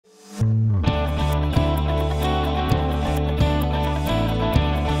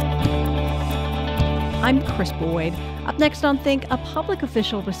I'm Krys Boyd. Up next on Think, a public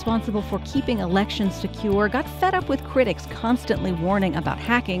official responsible for keeping elections secure got fed up with critics constantly warning about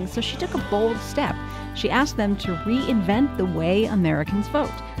hacking, so she took a bold step. She asked them to reinvent the way Americans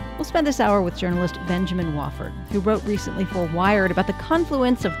vote. We'll spend this hour with journalist Benjamin Wofford, who wrote recently for Wired about the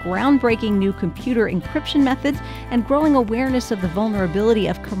confluence of groundbreaking new computer encryption methods and growing awareness of the vulnerability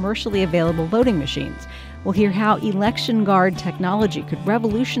of commercially available voting machines. We'll hear how election guard technology could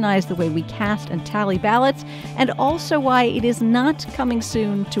revolutionize the way we cast and tally ballots, and also why it is not coming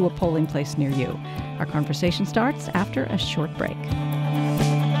soon to a polling place near you. Our conversation starts after a short break.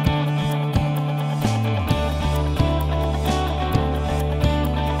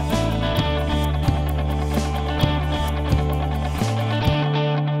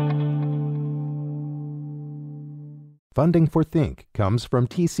 Funding for Think comes from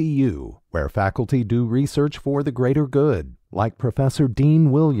TCU, where faculty do research for the greater good, like Professor Dean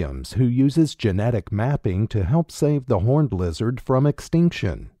Williams, who uses genetic mapping to help save the horned lizard from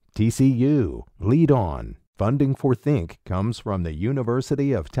extinction. TCU, lead on. Funding for Think comes from the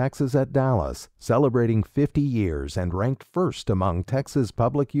University of Texas at Dallas, celebrating 50 years and ranked first among Texas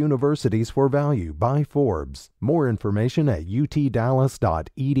public universities for value by Forbes. More information at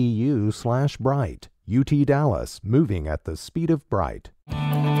utdallas.edu/bright. UT Dallas, moving at the speed of bright. A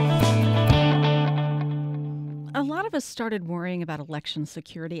lot of us started worrying about election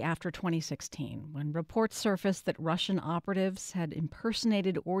security after 2016, when reports surfaced that Russian operatives had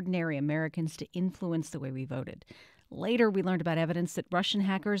impersonated ordinary Americans to influence the way we voted. Later, we learned about evidence that Russian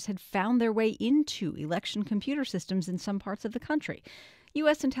hackers had found their way into election computer systems in some parts of the country.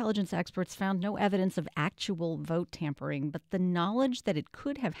 U.S. intelligence experts found no evidence of actual vote tampering, but the knowledge that it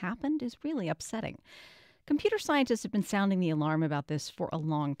could have happened is really upsetting. Computer scientists have been sounding the alarm about this for a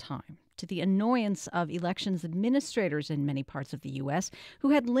long time, to the annoyance of elections administrators in many parts of the U.S. who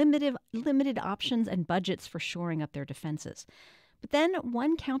had limited options and budgets for shoring up their defenses. But then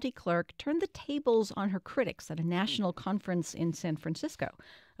one county clerk turned the tables on her critics at a national conference in San Francisco.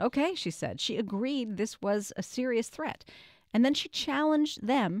 Okay, she said, she agreed this was a serious threat. And then she challenged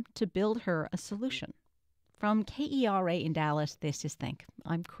them to build her a solution. From KERA in Dallas, this is Think.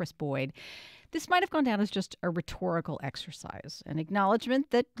 I'm Krys Boyd. This might have gone down as just a rhetorical exercise, an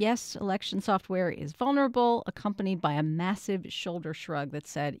acknowledgement that, yes, election software is vulnerable, accompanied by a massive shoulder shrug that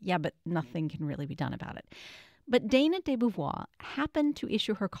said, yeah, but nothing can really be done about it. But Dana DeBeauvoir happened to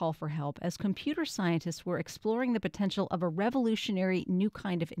issue her call for help as computer scientists were exploring the potential of a revolutionary new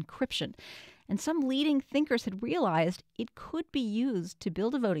kind of encryption. And some leading thinkers had realized it could be used to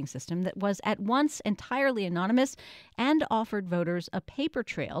build a voting system that was at once entirely anonymous and offered voters a paper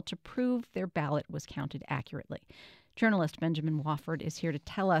trail to prove their ballot was counted accurately. Journalist Benjamin Wofford is here to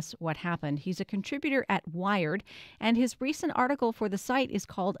tell us what happened. He's a contributor at Wired, and his recent article for the site is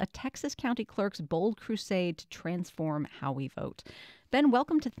called A Texas County Clerk's Bold Crusade to Transform How We Vote. Ben,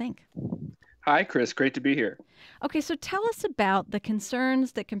 welcome to Think. Hi, Krys. Great to be here. Okay, so tell us about the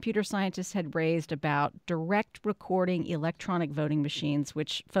concerns that computer scientists had raised about direct recording electronic voting machines,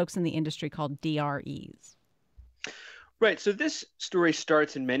 which folks in the industry call DREs. Right. So this story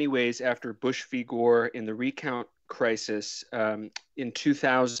starts in many ways after Bush v. Gore in the recount crisis in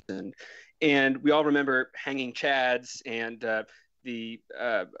 2000. And we all remember hanging chads and the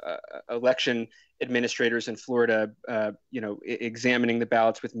election administrators in Florida, examining the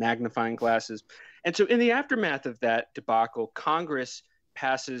ballots with magnifying glasses. And so in the aftermath of that debacle, Congress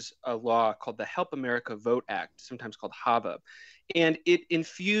passes a law called the Help America Vote Act, sometimes called HAVA. And it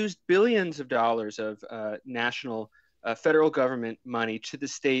infused billions of dollars of national federal government money to the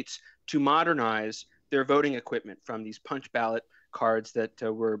states to modernize their voting equipment, from these punch ballot cards that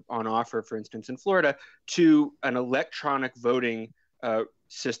were on offer, for instance, in Florida, to an electronic voting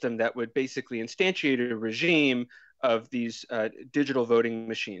system that would basically instantiate a regime of these digital voting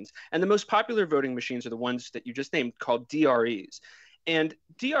machines. And the most popular voting machines are the ones that you just named, called DREs. And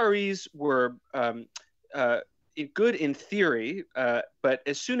DREs were good in theory, but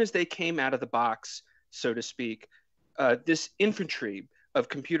as soon as they came out of the box, so to speak, this infantry of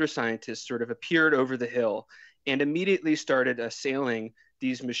computer scientists sort of appeared over the hill and immediately started assailing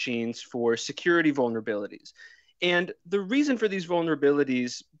these machines for security vulnerabilities. And the reason for these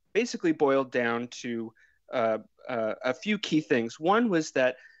vulnerabilities basically boiled down to a few key things. One was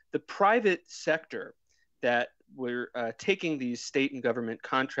that the private sector that were taking these state and government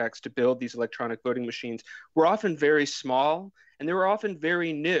contracts to build these electronic voting machines were often very small, and they were often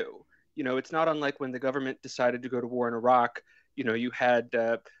very new. You know, it's not unlike when the government decided to go to war in Iraq. You know, you had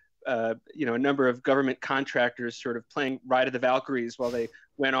a number of government contractors sort of playing Ride of the Valkyries while they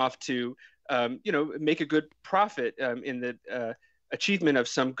went off to make a good profit in the achievement of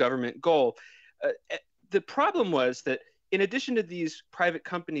some government goal. the problem was that in addition to these private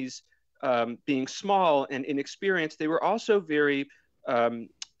companies being small and inexperienced, they were also very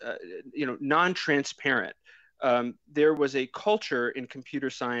non-transparent. There was a culture in computer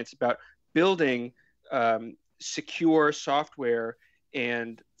science about building secure software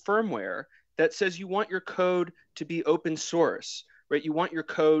and firmware that says you want your code to be open source, right? You want your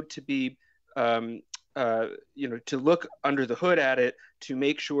code to be, to look under the hood at it, to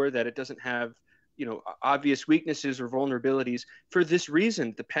make sure that it doesn't have, obvious weaknesses or vulnerabilities. For this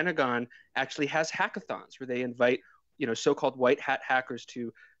reason, the Pentagon actually has hackathons where they invite, so-called white hat hackers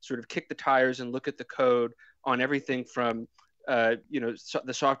to sort of kick the tires and look at the code on everything from,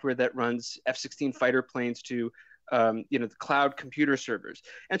 the software that runs F-16 fighter planes to, the cloud computer servers.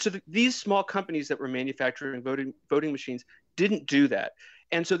 And so these small companies that were manufacturing voting machines didn't do that.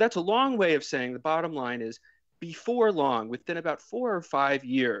 And so that's a long way of saying the bottom line is, before long, within about 4 or 5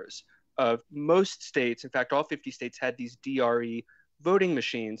 years of most states, in fact, all 50 states had these DRE voting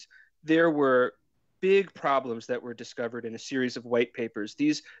machines, there were big problems that were discovered in a series of white papers.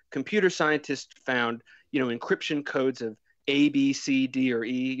 These computer scientists found, encryption codes of A, B, C, D, or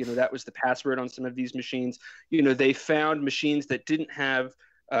E. That was the password on some of these machines. They found machines that didn't have,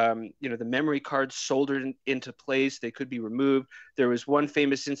 the memory cards soldered into place. They could be removed. There was one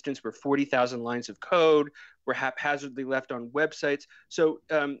famous instance where 40,000 lines of code were haphazardly left on websites. So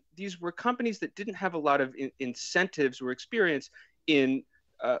these were companies that didn't have a lot of incentives or experience in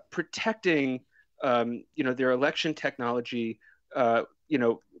protecting, their election technology,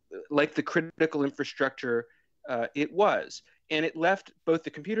 like the critical infrastructure it was. And it left both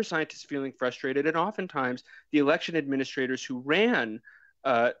the computer scientists feeling frustrated, and oftentimes the election administrators who ran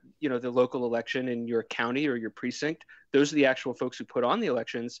the local election in your county or your precinct, those are the actual folks who put on the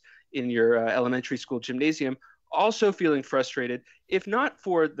elections in your elementary school gymnasium, also feeling frustrated. If not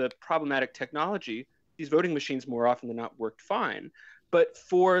for the problematic technology, these voting machines more often than not worked fine, but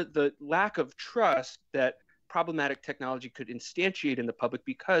for the lack of trust that problematic technology could instantiate in the public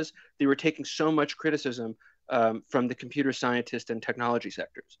because they were taking so much criticism from the computer scientist and technology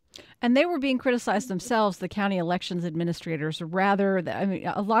sectors. And they were being criticized themselves, the county elections administrators, rather.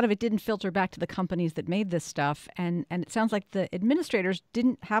 A lot of it didn't filter back to the companies that made this stuff. And it sounds like the administrators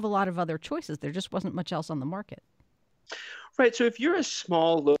didn't have a lot of other choices. There just wasn't much else on the market. Right. So if you're a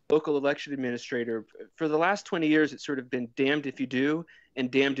small local election administrator, for the last 20 years, it's sort of been damned if you do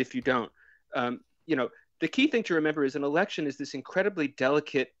and damned if you don't. The key thing to remember is an election is this incredibly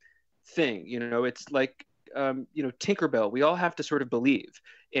delicate thing. It's like, Tinkerbell. We all have to sort of believe.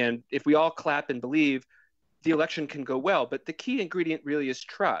 And if we all clap and believe, the election can go well. But the key ingredient really is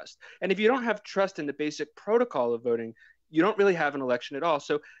trust. And if you don't have trust in the basic protocol of voting, you don't really have an election at all.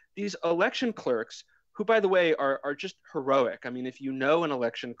 So these election clerks, who, by the way, are just heroic. I mean, if you know an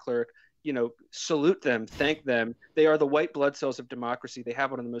election clerk, salute them, thank them. They are the white blood cells of democracy. They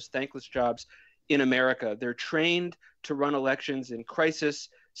have one of the most thankless jobs in America. They're trained to run elections in crisis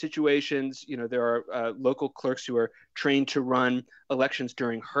situations. There are local clerks who are trained to run elections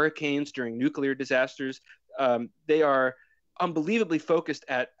during hurricanes, during nuclear disasters. They are unbelievably focused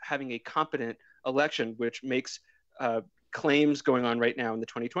at having a competent election, which makes claims going on right now in the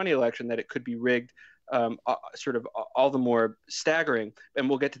 2020 election that it could be rigged sort of all the more staggering. And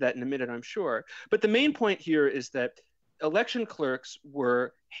we'll get to that in a minute, I'm sure. But the main point here is that election clerks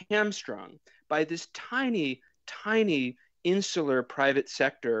were hamstrung by this tiny, tiny insular private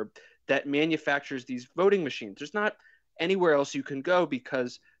sector that manufactures these voting machines. There's not anywhere else you can go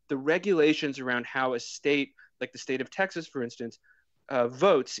because the regulations around how a state, like the state of Texas, for instance,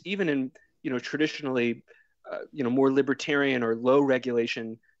 votes, even in traditionally more libertarian or low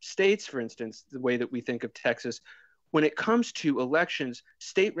regulation states, for instance, the way that we think of Texas, when it comes to elections,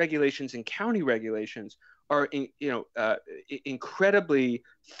 state regulations and county regulations are incredibly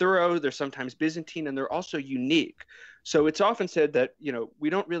thorough. They're sometimes Byzantine, and they're also unique. So it's often said that we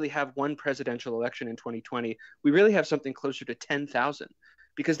don't really have one presidential election in 2020. We really have something closer to 10,000,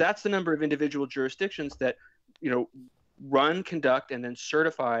 because that's the number of individual jurisdictions that run, conduct, and then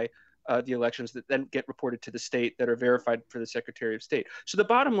certify the elections that then get reported to the state that are verified for the Secretary of State. So the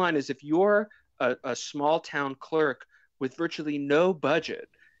bottom line is, if you're a small town clerk with virtually no budget,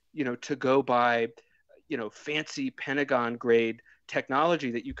 to go buy fancy Pentagon grade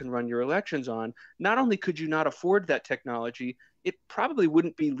technology that you can run your elections on, not only could you not afford that technology, it probably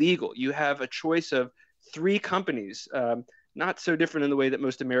wouldn't be legal. You have a choice of 3 companies, not so different in the way that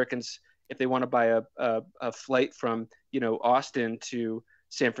most Americans, if they want to buy a flight from Austin to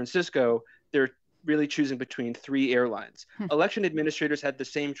San Francisco, they're really choosing between 3 airlines. Election administrators had the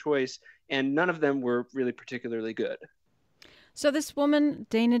same choice, and none of them were really particularly good. So this woman,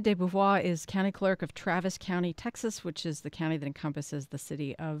 Dana DeBeauvoir, is county clerk of Travis County, Texas, which is the county that encompasses the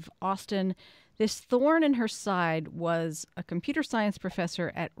city of Austin. This thorn in her side was a computer science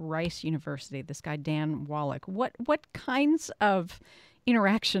professor at Rice University, this guy Dan Wallach. What kinds of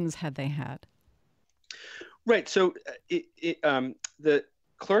interactions had they had? Right. So the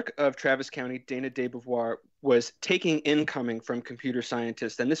clerk of Travis County, Dana DeBeauvoir, was taking incoming from computer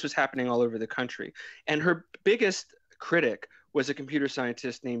scientists, and this was happening all over the country. And her biggest critic was a computer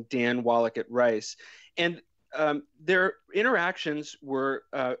scientist named Dan Wallach at Rice. And their interactions were,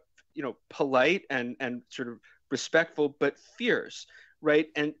 polite and sort of respectful, but fierce, right?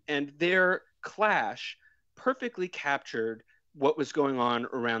 And their clash perfectly captured what was going on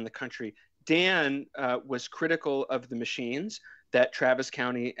around the country. Dan was critical of the machines that Travis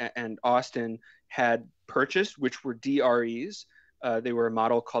County and Austin had purchased, which were DREs. They were a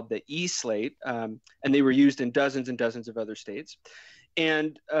model called the E-Slate, and they were used in dozens and dozens of other states.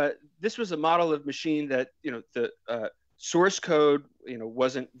 And this was a model of machine that, the source code,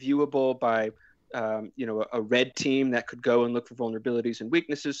 wasn't viewable by, a red team that could go and look for vulnerabilities and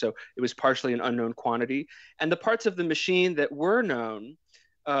weaknesses. So it was partially an unknown quantity. And the parts of the machine that were known,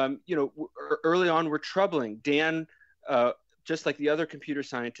 early on were troubling. Dan, just like the other computer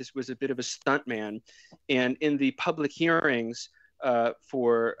scientists, was a bit of a stuntman. And in the public hearings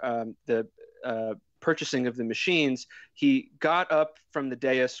for the purchasing of the machines, he got up from the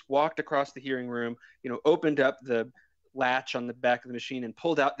dais, walked across the hearing room, opened up the latch on the back of the machine and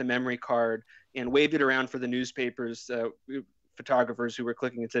pulled out the memory card and waved it around for the newspapers, photographers who were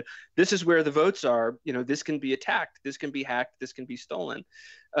clicking, and said, "This is where the votes are. This can be attacked. This can be hacked. This can be stolen."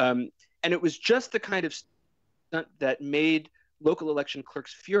 And it was just the kind of stunt that made local election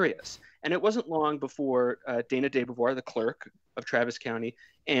clerks furious. And it wasn't long before Dana DeBeauvoir, the clerk of Travis County,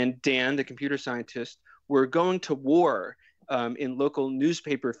 and Dan, the computer scientist, were going to war in local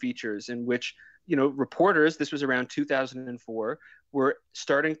newspaper features in which, reporters, this was around 2004, were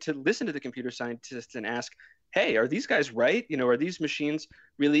starting to listen to the computer scientists and ask, hey, are these guys right? Are these machines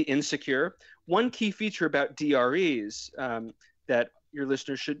really insecure? One key feature about DREs that your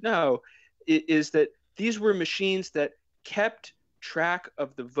listeners should know is that these were machines that kept track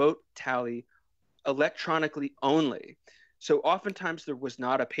of the vote tally electronically only. So oftentimes there was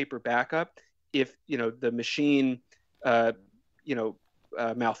not a paper backup. If the machine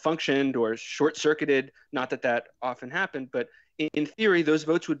malfunctioned or short-circuited, not that often happened, but in theory those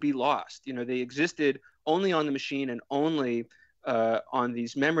votes would be lost. They existed only on the machine and only on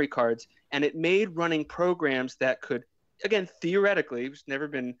these memory cards, and it made running programs that could, again, theoretically, there's never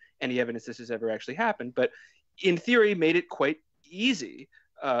been any evidence this has ever actually happened, but in theory made it quite easy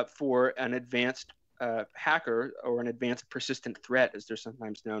for an advanced hacker, or an advanced persistent threat, as they're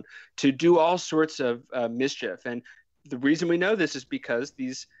sometimes known, to do all sorts of mischief. And the reason we know this is because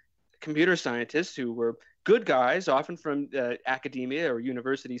these computer scientists, who were good guys, often from academia or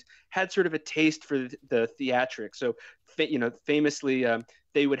universities, had sort of a taste for the theatrics. So, famously,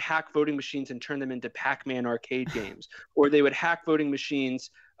 they would hack voting machines and turn them into Pac-Man arcade games, or they would hack voting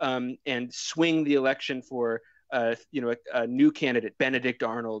machines and swing the election for a new candidate, Benedict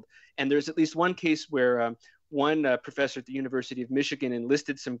Arnold. And there's at least one case where one professor at the University of Michigan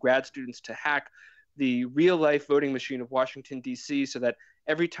enlisted some grad students to hack the real-life voting machine of Washington, D.C., so that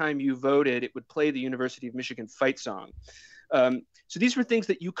every time you voted, it would play the University of Michigan fight song. So these were things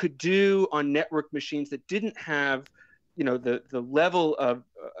that you could do on network machines that didn't have, the level of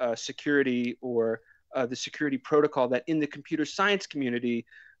security or the security protocol that in the computer science community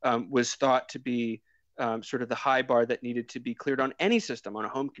was thought to be sort of the high bar that needed to be cleared on any system, on a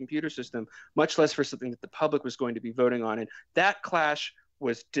home computer system, much less for something that the public was going to be voting on. And that clash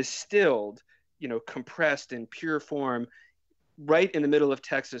was distilled, compressed in pure form right in the middle of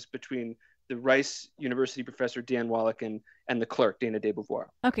Texas between the Rice University professor Dan Wallach and the clerk, Dana DeBeauvoir.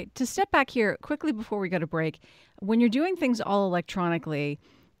 Okay, to step back here quickly before we go to break, when you're doing things all electronically,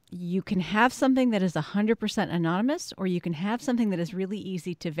 you can have something that is 100% anonymous, or you can have something that is really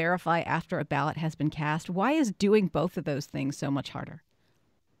easy to verify after a ballot has been cast. Why is doing both of those things so much harder?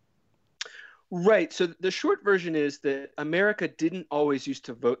 Right. So the short version is that America didn't always used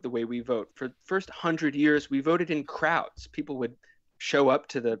to vote the way we vote. For the first 100 years, we voted in crowds. People would show up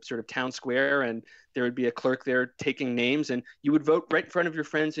to the sort of town square, and there would be a clerk there taking names, and you would vote right in front of your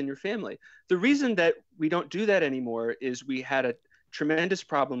friends and your family. The reason that we don't do that anymore is we had a tremendous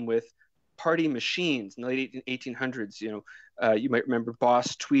problem with party machines in the late 1800s. You might remember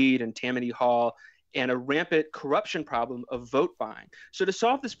Boss Tweed and Tammany Hall, and a rampant corruption problem of vote buying. So to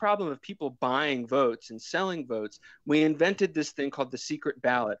solve this problem of people buying votes and selling votes, we invented this thing called the secret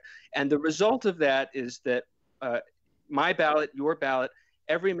ballot. And the result of that is that my ballot, your ballot,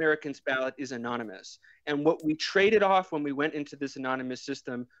 every American's ballot is anonymous. And what we traded off when we went into this anonymous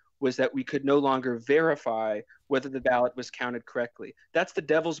system was that we could no longer verify whether the ballot was counted correctly. That's the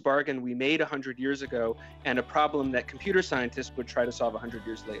devil's bargain we made 100 years ago, and a problem that computer scientists would try to solve 100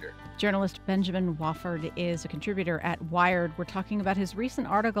 years later. Journalist Benjamin Wofford is a contributor at Wired. We're talking about his recent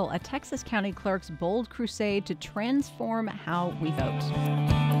article, A Texas County Clerk's Bold Crusade to Transform How We Vote.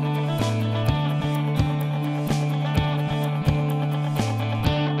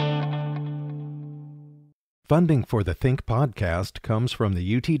 Funding for the Think podcast comes from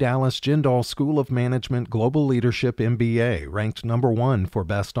the UT Dallas Jindal School of Management Global Leadership MBA, ranked #1 for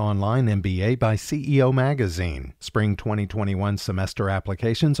Best Online MBA by CEO Magazine. Spring 2021 semester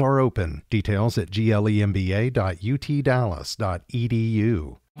applications are open. Details at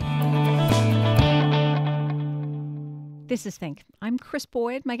glemba.utdallas.edu. This is Think. I'm Krys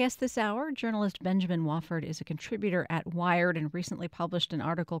Boyd. My guest this hour, journalist Benjamin Wofford, is a contributor at Wired and recently published an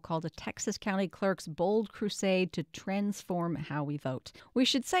article called A Texas County Clerk's Bold Crusade to Transform How We Vote. We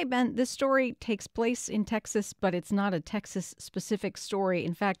should say, Ben, this story takes place in Texas, but it's not a Texas-specific story.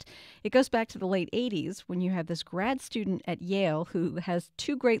 In fact, it goes back to the late 80s when you have this grad student at Yale who has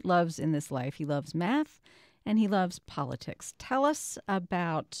two great loves in this life. He loves math and he loves politics. Tell us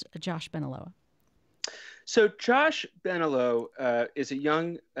about Josh Benaloa. So Josh Benaloa is a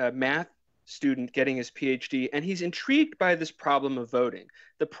young math student getting his PhD, and he's intrigued by this problem of voting.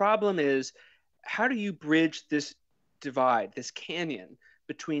 The problem is, how do you bridge this divide, this canyon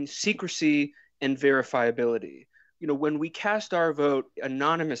between secrecy and verifiability? You know, when we cast our vote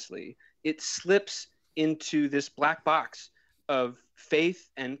anonymously, it slips into this black box of faith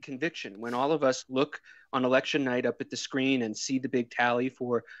and conviction. When all of us look on election night up at the screen and see the big tally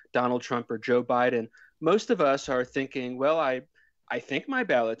for Donald Trump or Joe Biden, most of us are thinking, well, I think my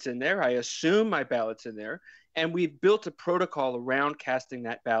ballot's in there. I assume my ballot's in there. And we've built a protocol around casting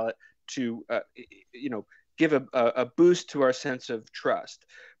that ballot to, give a boost to our sense of trust.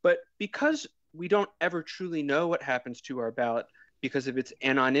 But because we don't ever truly know what happens to our ballot because of its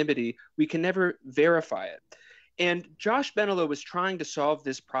anonymity, we can never verify it. And Josh Benaloa was trying to solve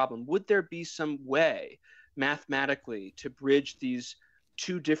this problem. Would there be some way mathematically to bridge these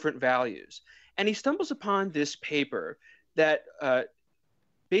two different values? And he stumbles upon this paper that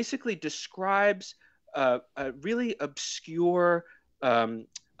basically describes a really obscure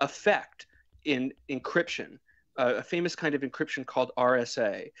effect in encryption, a famous kind of encryption called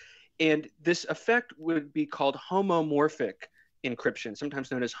RSA. And this effect would be called homomorphic encryption, sometimes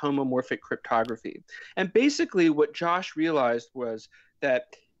known as homomorphic cryptography. And basically what Josh realized was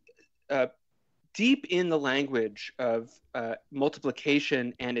that deep in the language of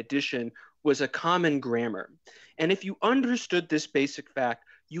multiplication and addition was a common grammar. And if you understood this basic fact,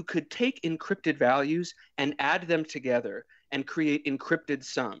 you could take encrypted values and add them together and create encrypted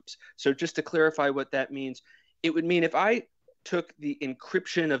sums. So just to clarify what that means, it would mean if I took the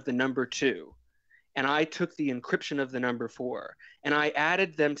encryption of the number 2 and I took the encryption of the number 4 and I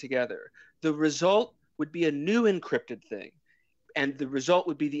added them together, the result would be a new encrypted thing. And the result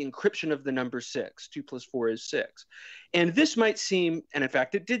would be the encryption of the number 6. 2 plus 4 is 6. And this might seem, and in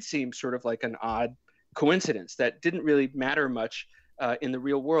fact, it did seem sort of like an odd coincidence that didn't really matter much in the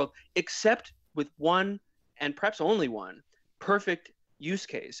real world, except with one, and perhaps only one, perfect use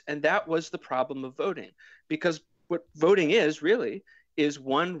case. And that was the problem of voting. Because what voting is really is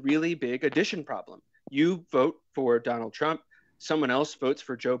one really big addition problem. You vote for Donald Trump. Someone else votes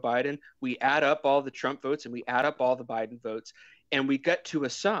for Joe Biden. We add up all the Trump votes and we add up all the Biden votes, and we get to a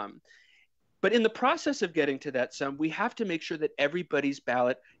sum. But in the process of getting to that sum, we have to make sure that everybody's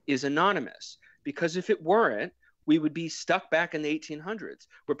ballot is anonymous, because if it weren't, we would be stuck back in the 1800s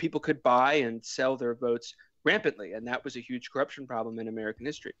where people could buy and sell their votes rampantly. And that was a huge corruption problem in American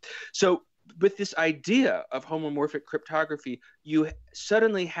history. So with this idea of homomorphic cryptography, you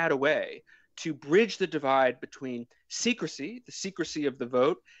suddenly had a way to bridge the divide between secrecy, the secrecy of the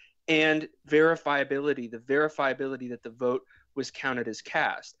vote, and verifiability, the verifiability that the vote was counted as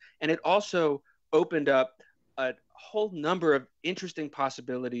cast. And it also opened up a whole number of interesting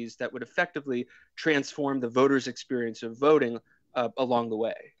possibilities that would effectively transform the voter's experience of voting along the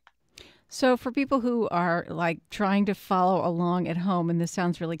way. So for people who are like trying to follow along at home, and this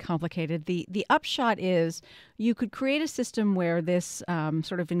sounds really complicated, the upshot is you could create a system where this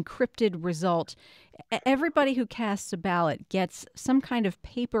sort of encrypted result, everybody who casts a ballot gets some kind of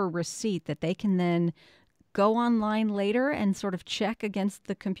paper receipt that they can then go online later and sort of check against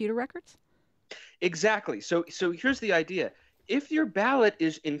the computer records? Exactly. So here's the idea. If your ballot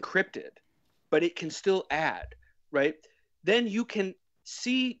is encrypted, but it can still add, right, then you can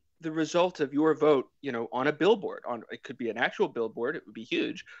see the result of your vote, on a billboard. It could be an actual billboard, it would be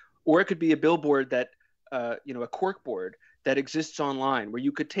huge, or it could be a billboard that, a corkboard that exists online where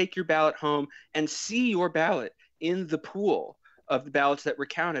you could take your ballot home and see your ballot in the pool of the ballots that were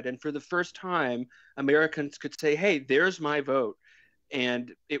counted. And for the first time, Americans could say, hey, there's my vote,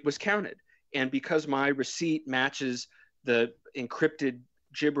 and it was counted. And because my receipt matches the encrypted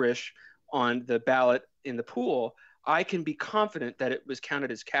gibberish on the ballot in the pool, I can be confident that it was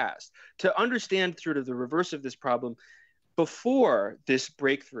counted as cast. To understand sort of the reverse of this problem, before this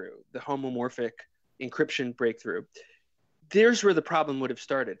breakthrough, the homomorphic encryption breakthrough, there's where the problem would have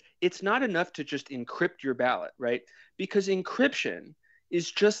started. It's not enough to just encrypt your ballot, right? Because encryption is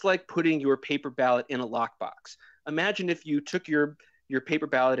just like putting your paper ballot in a lockbox. Imagine if you took your paper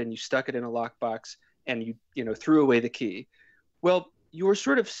ballot and you stuck it in a lockbox and you threw away the key. Well, you're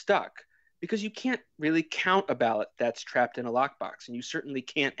sort of stuck because you can't really count a ballot that's trapped in a lockbox, and you certainly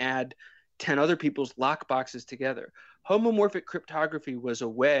can't add 10 other people's lockboxes together. Homomorphic cryptography was a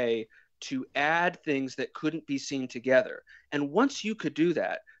way to add things that couldn't be seen together. And once you could do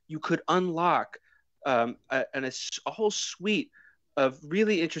that, you could unlock a whole suite of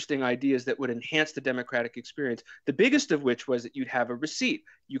really interesting ideas that would enhance the democratic experience. The biggest of which was that you'd have a receipt.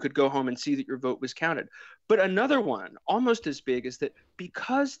 You could go home and see that your vote was counted. But another one, almost as big, is that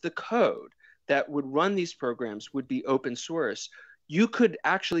because the code that would run these programs would be open source, you could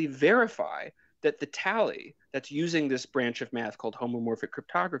actually verify that the tally that's using this branch of math called homomorphic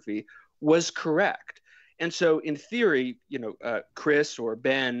cryptography was correct. And so in theory, Krys or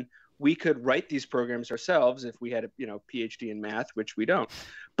Ben, we could write these programs ourselves if we had a PhD in math, which we don't.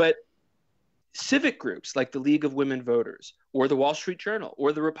 But civic groups like the League of Women Voters or the Wall Street Journal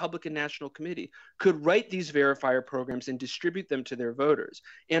or the Republican National Committee could write these verifier programs and distribute them to their voters.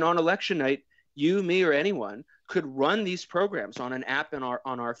 And on election night, you, me, or anyone could run these programs on an app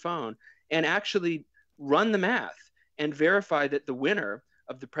on our phone and actually run the math and verify that the winner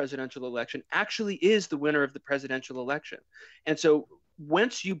of the presidential election actually is the winner of the presidential election. And so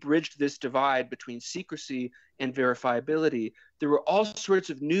once you bridged this divide between secrecy and verifiability, there were all sorts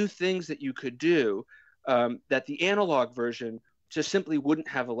of new things that you could do that the analog version just simply wouldn't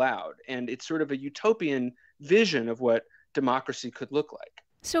have allowed. And it's sort of a utopian vision of what democracy could look like.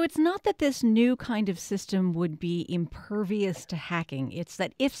 So it's not that this new kind of system would be impervious to hacking. It's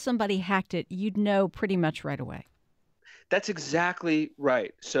that if somebody hacked it, you'd know pretty much right away. That's exactly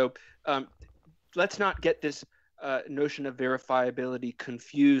right. So let's not get this notion of verifiability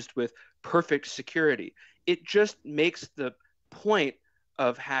confused with perfect security. It just makes the point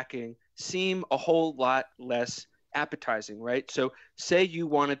of hacking seem a whole lot less appetizing, right? So say you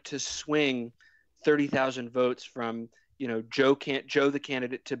wanted to swing 30,000 votes from Joe the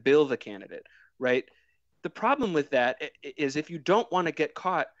candidate to Bill the candidate, right? The problem with that is if you don't want to get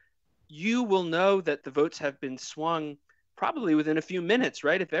caught, you will know that the votes have been swung probably within a few minutes,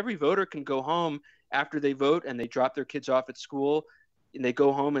 right? If every voter can go home after they vote and they drop their kids off at school and they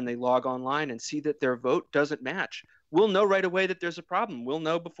go home and they log online and see that their vote doesn't match, we'll know right away that there's a problem. We'll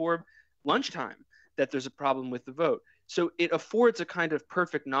know before lunchtime that there's a problem with the vote. So it affords a kind of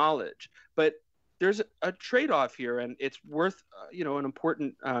perfect knowledge, but there's a trade-off here, and it's worth, an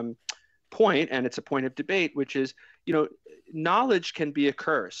important point, and it's a point of debate, which is, knowledge can be a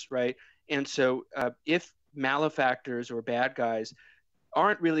curse, right? And so if malefactors or bad guys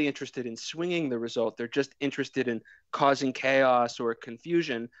aren't really interested in swinging the result, they're just interested in causing chaos or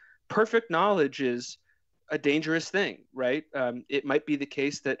confusion, perfect knowledge is a dangerous thing, right? It might be the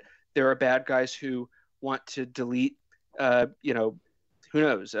case that there are bad guys who want to delete, who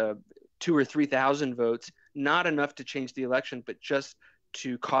knows, 2,000 or 3,000 votes, not enough to change the election, but just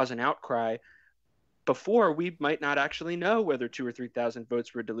to cause an outcry. Before, we might not actually know whether 2,000 or 3,000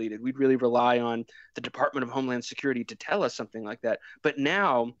 votes were deleted. We'd really rely on the Department of Homeland Security to tell us something like that. But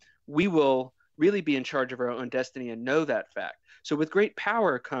now we will really be in charge of our own destiny and know that fact. So with great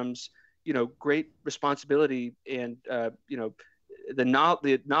power comes, great responsibility, and the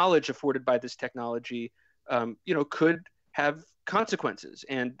knowledge afforded by this technology, could have consequences.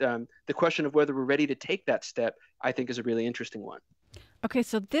 And the question of whether we're ready to take that step, I think, is a really interesting one. Okay,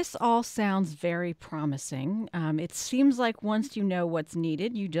 so this all sounds very promising. It seems like once you know what's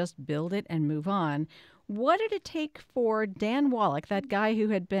needed, you just build it and move on. What did it take for Dan Wallach, that guy who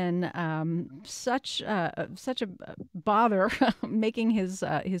had been such a bother making his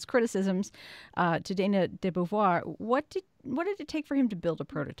criticisms to Dana DeBeauvoir? What did it take for him to build a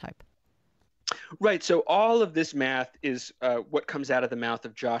prototype? Right. So all of this math is what comes out of the mouth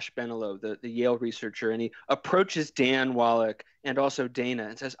of Josh Benalow, the Yale researcher, and he approaches Dan Wallach and also Dana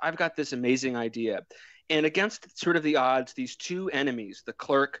and says, I've got this amazing idea. And against sort of the odds, these two enemies, the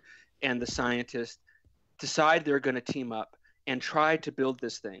clerk and the scientist, decide they're going to team up and try to build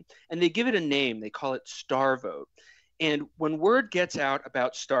this thing. And they give it a name. They call it Star Vote. And when word gets out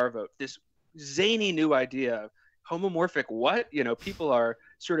about Star Vote, this zany new idea, homomorphic what? People are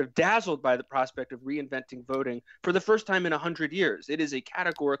sort of dazzled by the prospect of reinventing voting for the first time in 100 years. It is a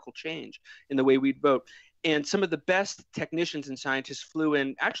categorical change in the way we vote. And some of the best technicians and scientists flew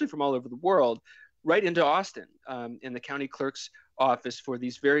in, actually from all over the world, right into Austin in the county clerk's office for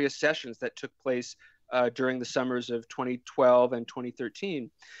these various sessions that took place during the summers of 2012 and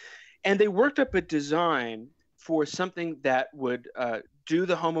 2013. And they worked up a design for something that would do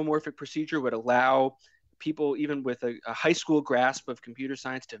the homomorphic procedure, would allow people, even with a high school grasp of computer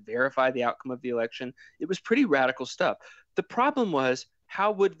science, to verify the outcome of the election. It was pretty radical stuff. The problem was,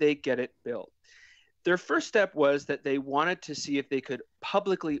 how would they get it built? Their first step was that they wanted to see if they could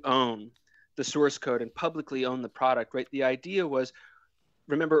publicly own the source code and publicly own the product, right? The idea was,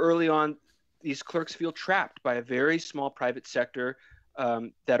 remember early on, these clerks feel trapped by a very small private sector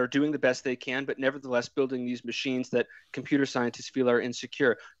that are doing the best they can, but nevertheless building these machines that computer scientists feel are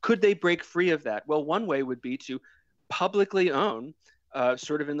insecure. Could they break free of that? Well, one way would be to publicly own,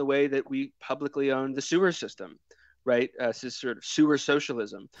 sort of in the way that we publicly own the sewer system, right? This is sort of sewer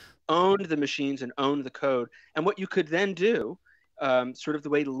socialism. Own the machines and own the code. And what you could then do, sort of the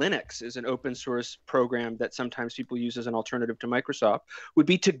way Linux is an open source program that sometimes people use as an alternative to Microsoft, would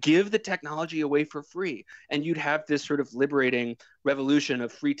be to give the technology away for free. And you'd have this sort of liberating revolution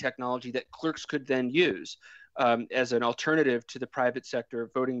of free technology that clerks could then use as an alternative to the private sector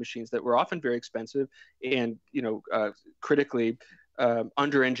voting machines that were often very expensive and, critically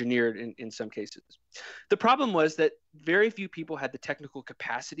under-engineered in some cases. The problem was that very few people had the technical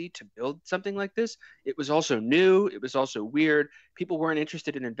capacity to build something like this. It was also new. It was also weird. People weren't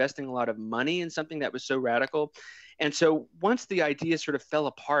interested in investing a lot of money in something that was so radical. And so once the idea sort of fell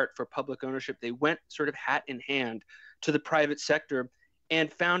apart for public ownership, they went sort of hat in hand to the private sector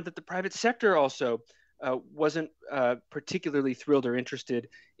and found that the private sector also wasn't particularly thrilled or interested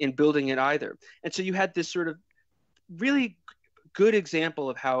in building it either. And so you had this sort of really good example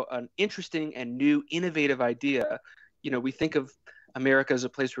of how an interesting and new innovative idea, we think of America as a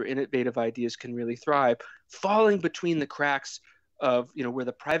place where innovative ideas can really thrive, falling between the cracks of, where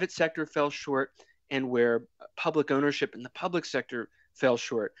the private sector fell short and where public ownership in the public sector fell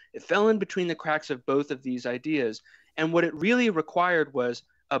short. It fell in between the cracks of both of these ideas. And what it really required was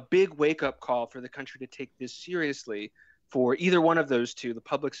a big wake-up call for the country to take this seriously, for either one of those two, the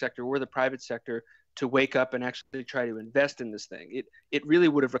public sector or the private sector, to wake up and actually try to invest in this thing. It really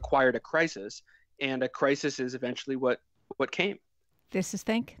would have required a crisis, and a crisis is eventually what came. This is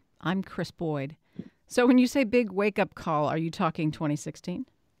Think. I'm Krys Boyd. So when you say big wake-up call, are you talking 2016?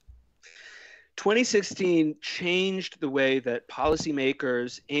 2016 changed the way that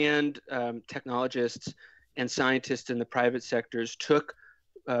policymakers and technologists and scientists in the private sectors took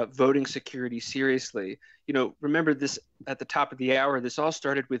voting security seriously. Remember this at the top of the hour, this all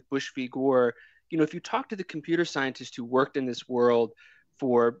started with Bush v. Gore. If you talk to the computer scientists who worked in this world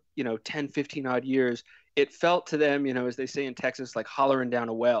for, 10, 15 odd years, it felt to them, as they say in Texas, like hollering down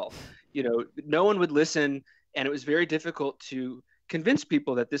a well. No one would listen, and it was very difficult to convince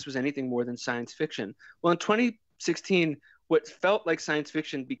people that this was anything more than science fiction. Well, in 2016, what felt like science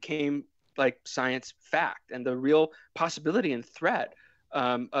fiction became like science fact, and the real possibility and threat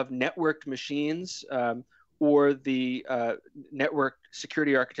of networked machines or the network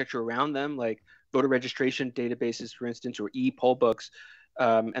security architecture around them, like voter registration databases, for instance, or e-poll books,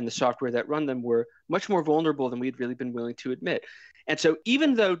 and the software that run them, were much more vulnerable than we'd really been willing to admit. And so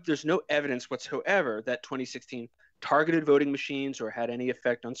even though there's no evidence whatsoever that 2016 targeted voting machines or had any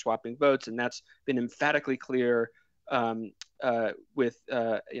effect on swapping votes, and that's been emphatically clear with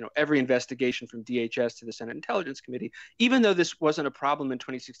every investigation from DHS to the Senate Intelligence Committee, even though this wasn't a problem in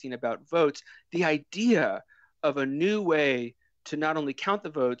 2016 about votes, the idea of a new way to not only count the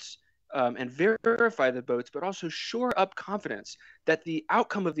votes and verify the votes, but also shore up confidence that the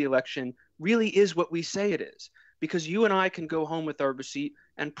outcome of the election really is what we say it is. Because you and I can go home with our receipt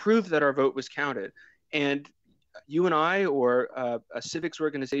and prove that our vote was counted. And you and I or a civics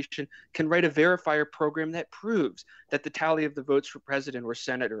organization can write a verifier program that proves that the tally of the votes for president or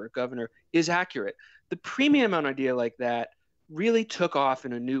senate or a governor is accurate. The premium on an idea like that really took off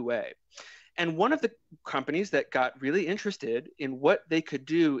in a new way. And one of the companies that got really interested in what they could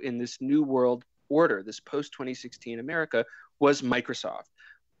do in this new world order, this post-2016 America, was Microsoft.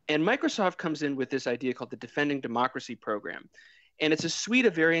 And Microsoft comes in with this idea called the Defending Democracy Program. And it's a suite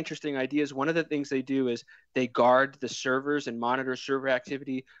of very interesting ideas. One of the things they do is they guard the servers and monitor server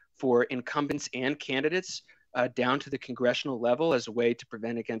activity for incumbents and candidates down to the congressional level as a way to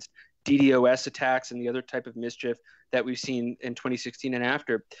prevent against DDoS attacks and the other type of mischief that we've seen in 2016 and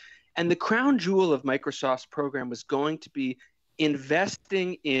after. And the crown jewel of Microsoft's program was going to be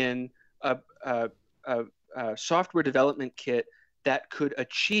investing in a software development kit that could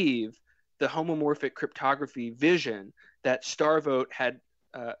achieve the homomorphic cryptography vision that Starvote had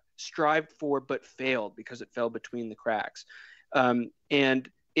strived for but failed because it fell between the cracks. And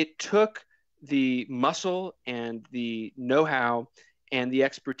it took the muscle and the know-how and the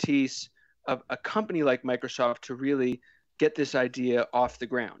expertise of a company like Microsoft to really get this idea off the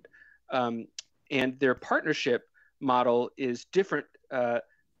ground. And their partnership model is different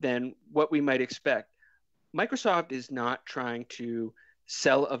than what we might expect. Microsoft is not trying to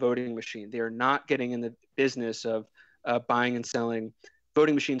sell a voting machine. They are not getting in the business of buying and selling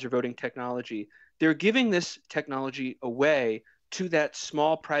voting machines or voting technology. They're giving this technology away to that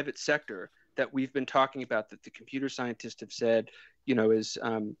small private sector that we've been talking about, that the computer scientists have said, is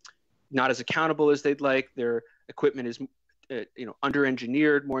not as accountable as they'd like. Their equipment is,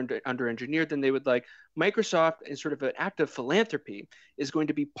 under-engineered, more under-engineered than they would like. Microsoft, in sort of an act of philanthropy, is going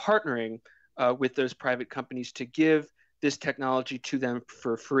to be partnering with those private companies to give this technology to them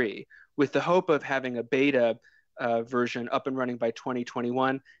for free, with the hope of having a beta version up and running by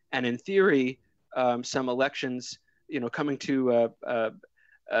 2021, and in theory, some elections, coming to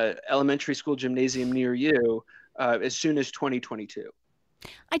elementary school gymnasium near you as soon as 2022.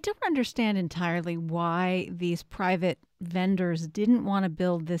 I don't understand entirely why these private vendors didn't want to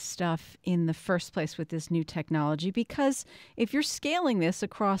build this stuff in the first place with this new technology, because if you're scaling this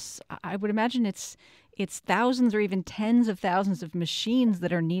across, I would imagine it's thousands or even tens of thousands of machines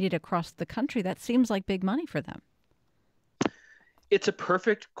that are needed across the country. That seems like big money for them. It's a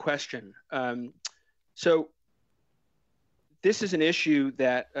perfect question. So this is an issue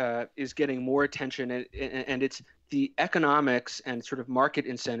that is getting more attention, and it's the economics and sort of market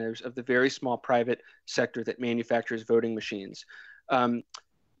incentives of the very small private sector that manufactures voting machines.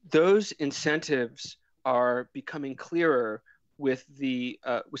 Those incentives are becoming clearer with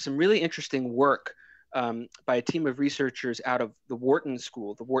some really interesting work by a team of researchers out of the Wharton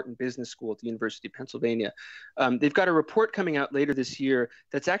School, the Wharton Business School at the University of Pennsylvania. They've got a report coming out later this year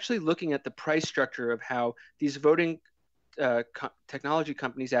that's actually looking at the price structure of how these voting technology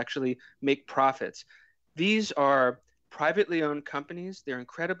companies actually make profits. These are privately owned companies. They're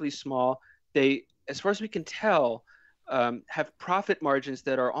incredibly small. They, as far as we can tell, have profit margins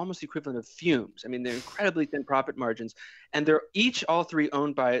that are almost equivalent of fumes. I mean, they're incredibly thin profit margins, and they're all three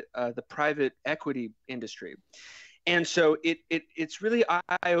owned by the private equity industry. And so it's really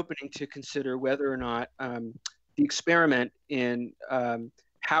eye-opening to consider whether or not the experiment in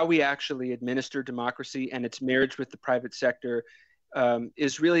how we actually administer democracy and its marriage with the private sector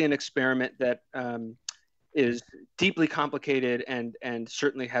is really an experiment that is deeply complicated and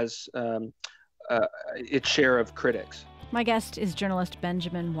certainly has its share of critics. My guest is journalist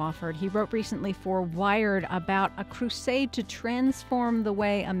Benjamin Wofford. He wrote recently for Wired about a crusade to transform the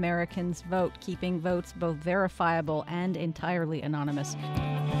way Americans vote, keeping votes both verifiable and entirely anonymous.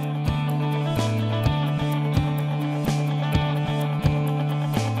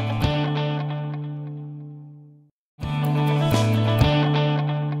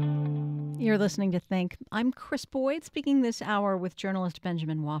 You're listening to Think. I'm Krys Boyd, speaking this hour with journalist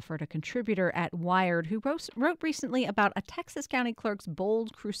Benjamin Wofford, a contributor at Wired, who wrote recently about a Texas county clerk's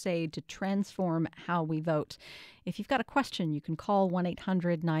bold crusade to transform how we vote. If you've got a question, you can call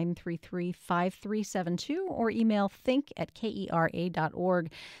 1-800-933-5372 or email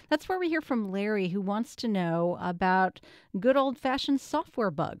think@kera.org. That's where we hear from Larry, who wants to know about good old-fashioned software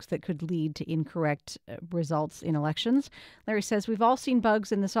bugs that could lead to incorrect results in elections. Larry says we've all seen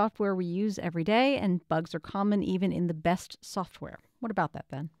bugs in the software we use every day, and bugs are common even in the best software. What about that,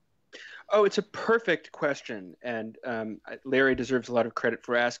 Ben? Oh, it's a perfect question, and Larry deserves a lot of credit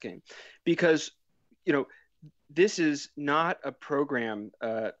for asking, because, this is not a program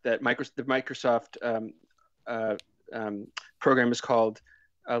that the Microsoft program is called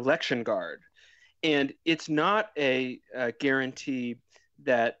Election Guard. And it's not a guarantee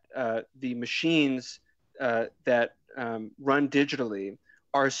that the machines that run digitally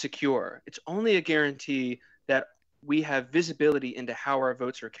are secure. It's only a guarantee that we have visibility into how our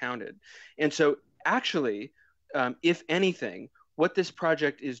votes are counted. And so actually, if anything, what this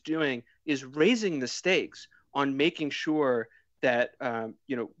project is doing is raising the stakes on making sure that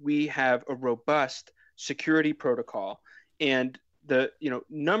we have a robust security protocol. And the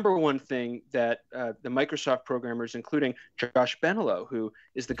number one thing that the Microsoft programmers, including Josh Benelo, who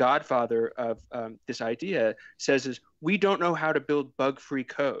is the godfather of this idea, says is we don't know how to build bug-free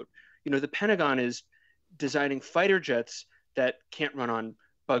code. The Pentagon is designing fighter jets that can't run on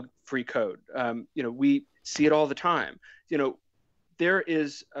bug-free code. We see it all the time. There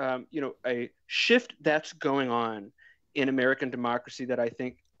is a shift that's going on in American democracy that I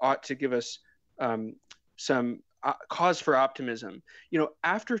think ought to give us some cause for optimism.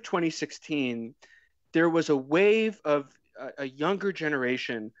 After 2016, there was a wave of a younger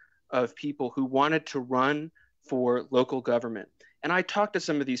generation of people who wanted to run for local government. And I talked to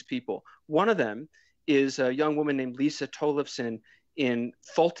some of these people. One of them is a young woman named Lisa Tollefson in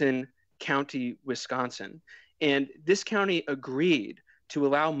Fulton County, Wisconsin. And this county agreed to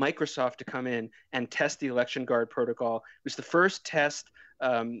allow Microsoft to come in and test the election guard protocol. It was the first test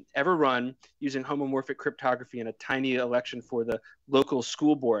ever run using homomorphic cryptography in a tiny election for the local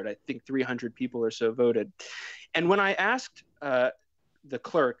school board. I think 300 people or so voted. And when I asked the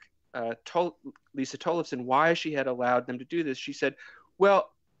clerk, Lisa Tollefson, why she had allowed them to do this, she said,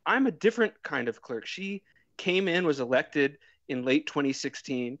 well, I'm a different kind of clerk. She came in, was elected in late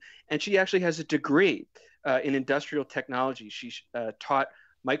 2016, and she actually has a degree in industrial technology. She taught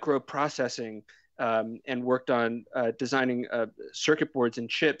microprocessing and worked on designing circuit boards and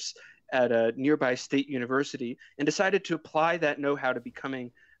chips at a nearby state university, and decided to apply that know-how to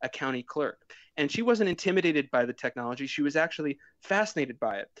becoming a county clerk. And she wasn't intimidated by the technology. She was actually fascinated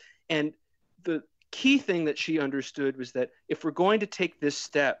by it. And the key thing that she understood was that if we're going to take this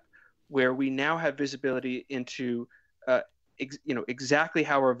step where we now have visibility into exactly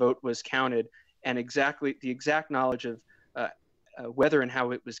how our vote was counted and exactly the exact knowledge of whether and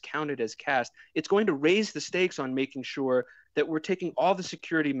how it was counted as cast, it's going to raise the stakes on making sure that we're taking all the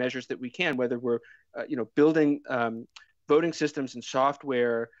security measures that we can, whether we're building voting systems and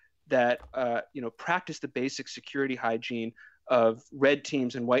software that practice the basic security hygiene of red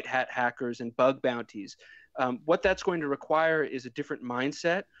teams and white hat hackers and bug bounties. What that's going to require is a different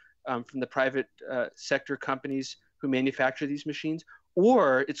mindset from the private sector companies who manufacture these machines,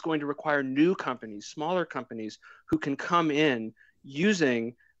 or it's going to require new companies, smaller companies, who can come in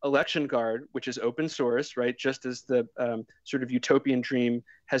using Election Guard, which is open source, right? Just as the sort of utopian dream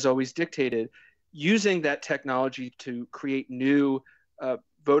has always dictated, using that technology to create new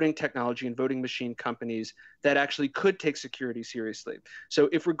voting technology and voting machine companies that actually could take security seriously. So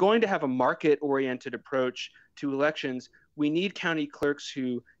if we're going to have a market-oriented approach to elections, we need county clerks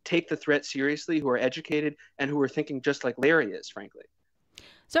who take the threat seriously, who are educated, and who are thinking just like Larry is, frankly.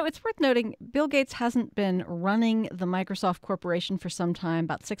 So it's worth noting, Bill Gates hasn't been running the Microsoft Corporation for some time.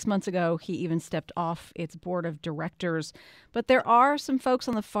 About 6 months ago, he even stepped off its board of directors. But there are some folks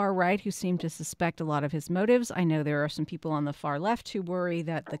on the far right who seem to suspect a lot of his motives. I know there are some people on the far left who worry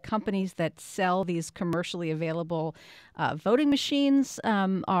that the companies that sell these commercially available voting machines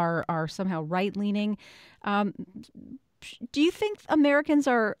are somehow right-leaning. Do you think Americans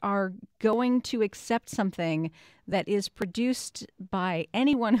are going to accept something that is produced by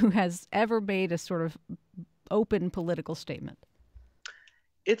anyone who has ever made a sort of open political statement?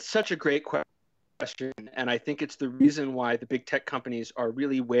 It's such a great question, and I think it's the reason why the big tech companies are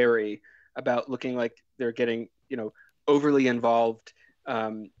really wary about looking like they're getting, overly involved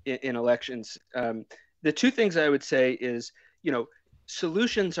in elections. The two things I would say is,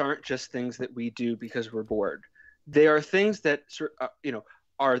 solutions aren't just things that we do because we're bored. They are things that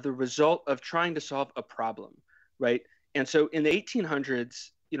are the result of trying to solve a problem, right? And so in the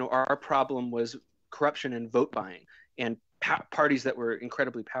 1800s, our problem was corruption and vote buying and parties that were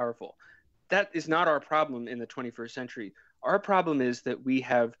incredibly powerful. That is not our problem in the 21st century. Our problem is that we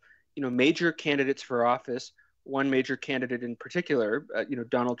have, major candidates for office. One major candidate in particular,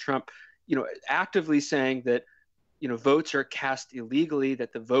 Donald Trump, actively saying that votes are cast illegally,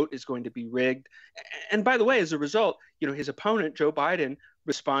 that the vote is going to be rigged. And by the way, as a result, his opponent, Joe Biden,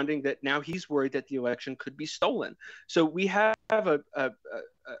 responding that now he's worried that the election could be stolen. So we have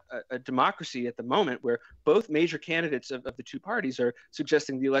a democracy at the moment where both major candidates of the two parties are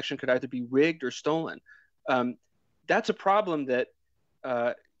suggesting the election could either be rigged or stolen. That's a problem that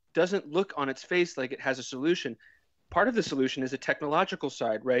doesn't look on its face like it has a solution. Part of the solution is a technological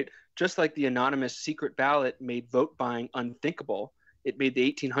side, right? Just like the anonymous secret ballot made vote buying unthinkable, it made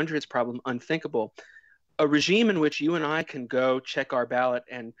the 1800s problem unthinkable. A regime in which you and I can go check our ballot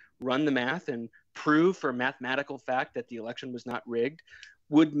and run the math and prove for mathematical fact that the election was not rigged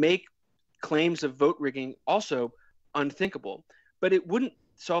would make claims of vote rigging also unthinkable. But it wouldn't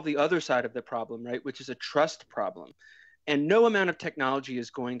solve the other side of the problem, right? Which is a trust problem. And no amount of technology is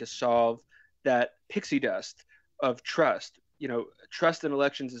going to solve that pixie dust of trust. trust in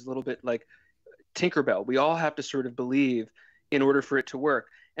elections is a little bit like Tinkerbell. We all have to sort of believe in order for it to work.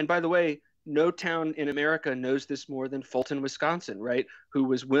 And by the way, no town in America knows this more than Fulton, Wisconsin, right? Who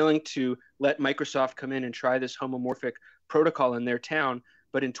was willing to let Microsoft come in and try this homomorphic protocol in their town,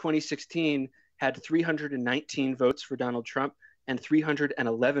 but in 2016 had 319 votes for Donald Trump and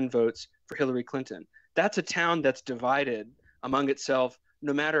 311 votes for Hillary Clinton. That's a town that's divided among itself,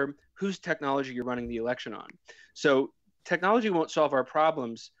 no matter whose technology you're running the election on. So technology won't solve our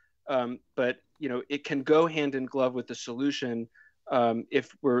problems, but it can go hand in glove with the solution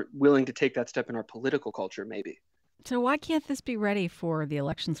if we're willing to take that step in our political culture, maybe. So why can't this be ready for the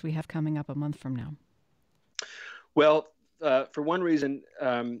elections we have coming up a month from now? Well, for one reason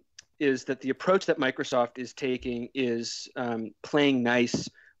is that the approach that Microsoft is taking is playing nice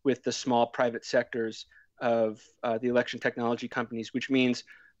with the small private sectors of the election technology companies, which means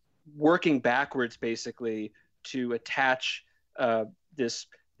working backwards basically to attach this.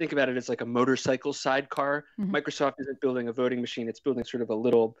 Think about it as like a motorcycle sidecar. Mm-hmm. Microsoft isn't building a voting machine. It's building sort of a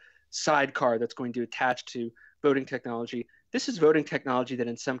little sidecar that's going to attach to voting technology. This is voting technology that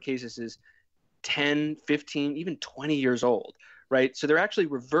in some cases is 10, 15, even 20 years old, right? So they're actually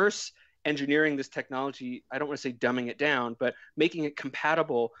reverse engineering this technology. I don't want to say dumbing it down, but making it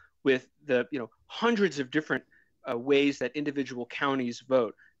compatible with the hundreds of different ways that individual counties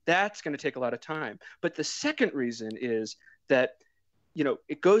vote. That's going to take a lot of time. But the second reason is that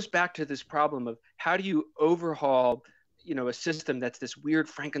it goes back to this problem of how do you overhaul, a system that's this weird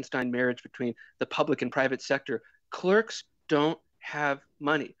Frankenstein marriage between the public and private sector. Clerks don't have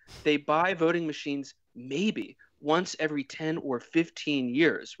money. They buy voting machines maybe once every 10 or 15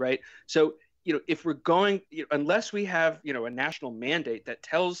 years, right? So, if we're going, unless we have, a national mandate that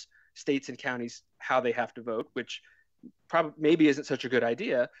tells states and counties how they have to vote, which probably maybe isn't such a good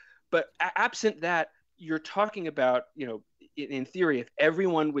idea, but absent that, you're talking about, in theory, if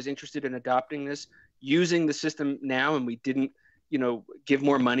everyone was interested in adopting this, using the system now, and we didn't, give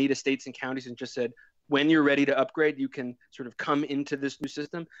more money to states and counties and just said, when you're ready to upgrade, you can sort of come into this new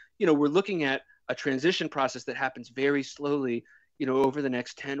system. We're looking at a transition process that happens very slowly, over the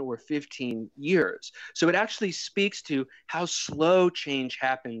next 10 or 15 years. So it actually speaks to how slow change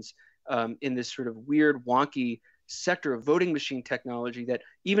happens in this sort of weird, wonky sector of voting machine technology that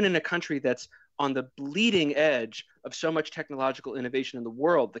even in a country that's on the bleeding edge of so much technological innovation in the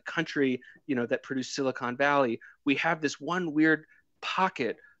world, the country, that produced Silicon Valley, we have this one weird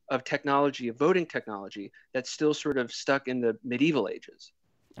pocket of technology, of voting technology, that's still sort of stuck in the medieval ages.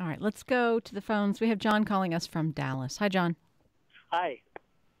 All right, let's go to the phones. We have John calling us from Dallas. Hi, John. Hi.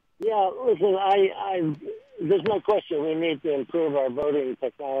 Yeah, listen, there's no question we need to improve our voting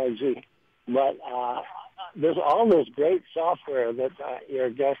technology, but there's all this great software that your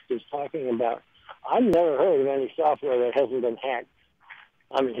guest is talking about. I've never heard of any software that hasn't been hacked.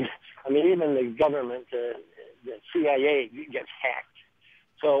 I mean, even the government, the CIA gets hacked.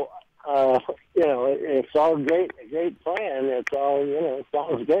 So, it's all great, a great plan. It's all, it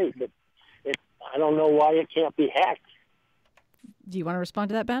sounds great, but I don't know why it can't be hacked. Do you want to respond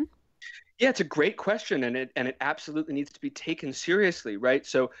to that, Ben? Yeah, it's a great question, and it absolutely needs to be taken seriously, right?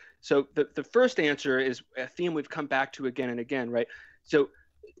 So the first answer is a theme we've come back to again and again, right? So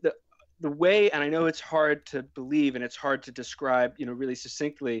the way, and I know it's hard to believe and it's hard to describe, really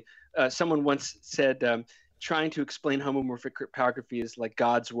succinctly. Someone once said, trying to explain homomorphic cryptography is like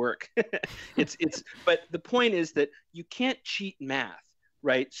God's work. But the point is that you can't cheat math,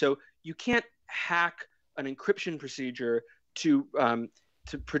 right? So you can't hack an encryption procedure to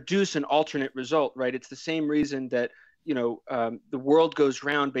produce an alternate result, right? It's the same reason that the world goes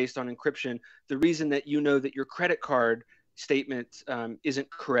round based on encryption. The reason that that your credit card statement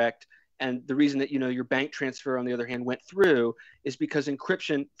isn't correct, and the reason that your bank transfer, on the other hand, went through, is because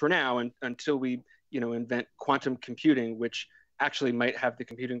encryption, for now, and until we invent quantum computing, which actually might have the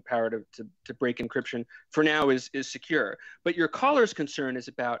computing power to break encryption, for now is secure. But your caller's concern is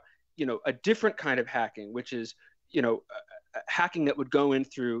about a different kind of hacking, which is hacking that would go in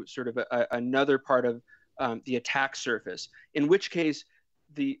through sort of another part of the attack surface, in which case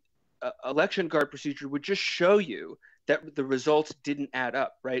the election guard procedure would just show you that the results didn't add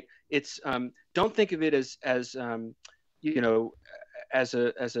up, right? It's don't think of it as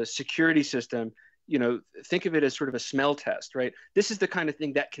a security system. Think of it as sort of a smell test, right? This is the kind of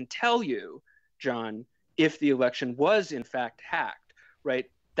thing that can tell you, John, if the election was in fact hacked, right?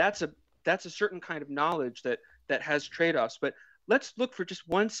 That's a certain kind of knowledge that has trade-offs. But let's look for just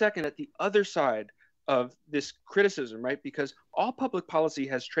 1 second at the other side of this criticism, right? Because all public policy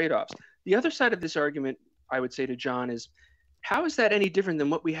has trade-offs. The other side of this argument, I would say to John, is how is that any different than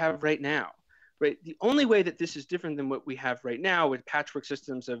what we have right now, right? The only way that this is different than what we have right now with patchwork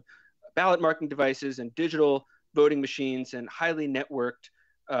systems of ballot marking devices and digital voting machines and highly networked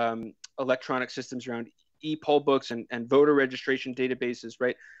electronic systems around e-poll books and voter registration databases,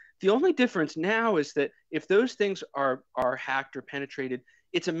 right? The only difference now is that if those things are hacked or penetrated,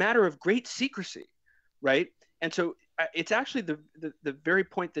 it's a matter of great secrecy, right? And so it's actually the very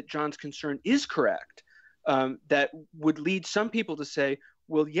point that John's concern is correct, that would lead some people to say,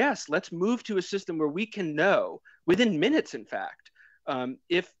 well, yes, let's move to a system where we can know within minutes, in fact,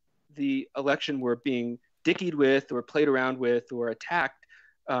 if the election were being dickied with or played around with or attacked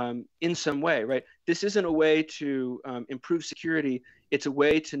in some way, right? This isn't a way to improve security. It's a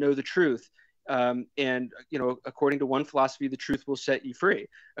way to know the truth. And, you know, according to one philosophy, the truth will set you free.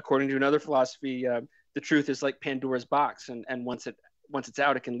 According to another philosophy, the truth is like Pandora's box. And once it's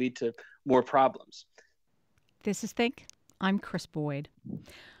out, it can lead to more problems. This is Think. I'm Krys Boyd.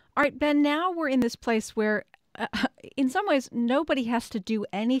 All right, Ben, now we're in this place where, in some ways, nobody has to do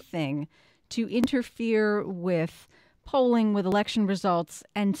anything to interfere with polling, with election results.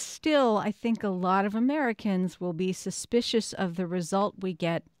 And still, I think a lot of Americans will be suspicious of the result we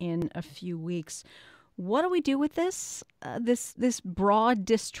get in a few weeks. What do we do with this, this broad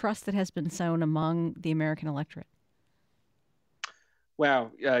distrust that has been sown among the American electorate?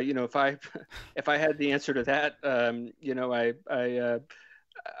 Wow, you know, if I had the answer to that, you know,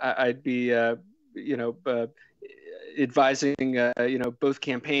 I'd be, you know, advising, you know, both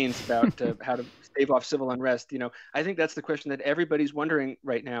campaigns about how to stave off civil unrest. You know, I think that's the question that everybody's wondering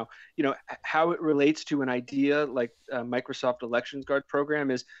right now. You know, how it relates to an idea like Microsoft Elections Guard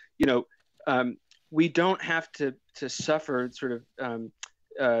program is, you know, we don't have to suffer sort of,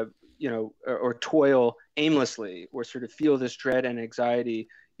 you know, or toil aimlessly or sort of feel this dread and anxiety,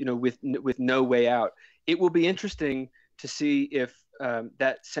 you know, with no way out. It will be interesting to see if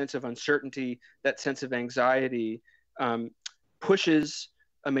that sense of uncertainty, that sense of anxiety pushes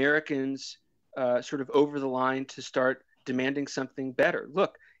Americans sort of over the line to start demanding something better.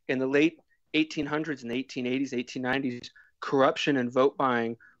 Look, in the late 1800s and 1880s, 1890s, corruption and vote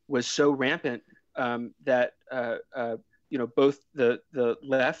buying was so rampant that, you know, both the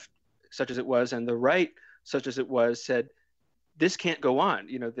left, such as it was, and the right, such as it was, said, this can't go on.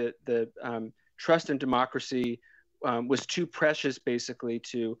 You know, the trust in democracy was too precious, basically,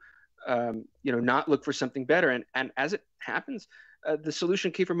 to, you know, not look for something better. And as it happens, the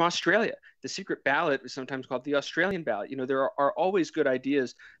solution came from Australia. The secret ballot is sometimes called the Australian ballot. You know, there are always good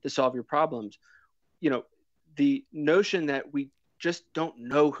ideas to solve your problems. You know, the notion that we just don't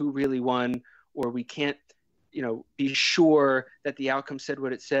know who really won, or we can't, you know, be sure that the outcome said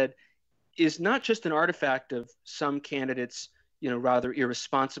what it said, is not just an artifact of some candidates, you know, rather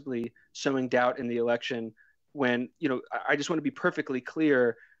irresponsibly sowing doubt in the election. When, you know, I just want to be perfectly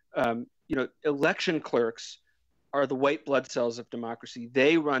clear, you know, election clerks are the white blood cells of democracy.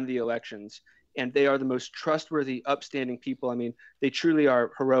 They run the elections, and they are the most trustworthy, upstanding people. I mean, they truly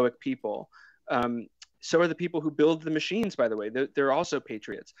are heroic people. So are the people who build the machines, by the way. They're also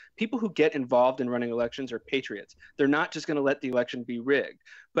patriots. People who get involved in running elections are patriots. They're not just going to let the election be rigged.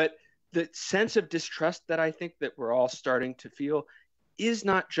 But the sense of distrust that I think that we're all starting to feel is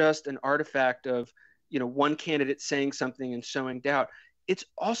not just an artifact of, you know, one candidate saying something and sowing doubt. It's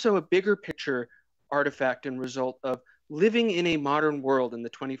also a bigger picture artifact and result of living in a modern world in the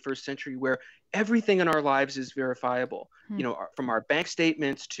 21st century where everything in our lives is verifiable. You know, from our bank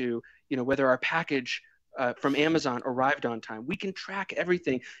statements to, you know, whether our package from Amazon arrived on time. We can track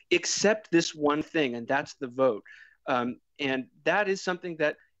everything except this one thing, and that's the vote. And that is something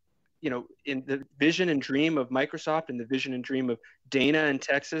that, you know, in the vision and dream of Microsoft and the vision and dream of Dana in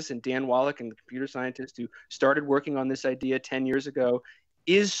Texas and Dan Wallach and the computer scientist who started working on this idea 10 years ago,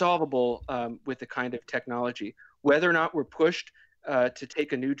 is solvable with the kind of technology. Whether or not we're pushed to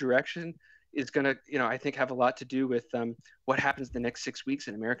take a new direction is going to, you know, I think have a lot to do with what happens the next 6 weeks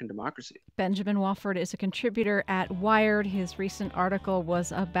in American democracy. Benjamin Wofford is a contributor at Wired. His recent article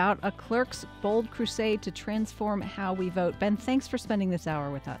was about a clerk's bold crusade to transform how we vote. Ben, thanks for spending this hour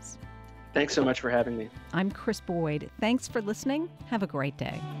with us. Thanks so much for having me. I'm Krys Boyd. Thanks for listening. Have a great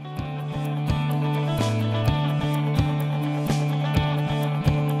day.